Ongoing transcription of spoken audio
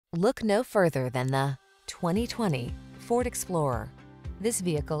Look no further than the 2020 Ford Explorer. This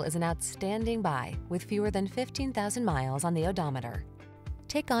vehicle is an outstanding buy with fewer than 15,000 miles on the odometer.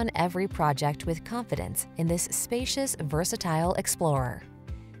 Take on every project with confidence in this spacious, versatile Explorer.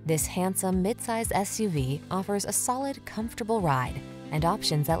 This handsome midsize SUV offers a solid, comfortable ride and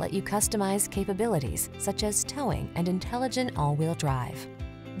options that let you customize capabilities such as towing and intelligent all-wheel drive.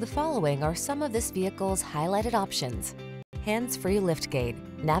 The following are some of this vehicle's highlighted options: hands-free liftgate,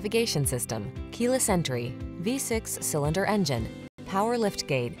 navigation system, keyless entry, V6 cylinder engine, power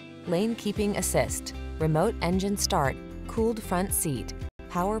liftgate, lane keeping assist, remote engine start, cooled front seat,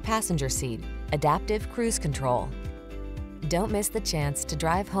 power passenger seat, adaptive cruise control. Don't miss the chance to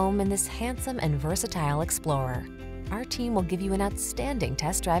drive home in this handsome and versatile Explorer. Our team will give you an outstanding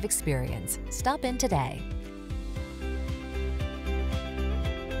test drive experience. Stop in today.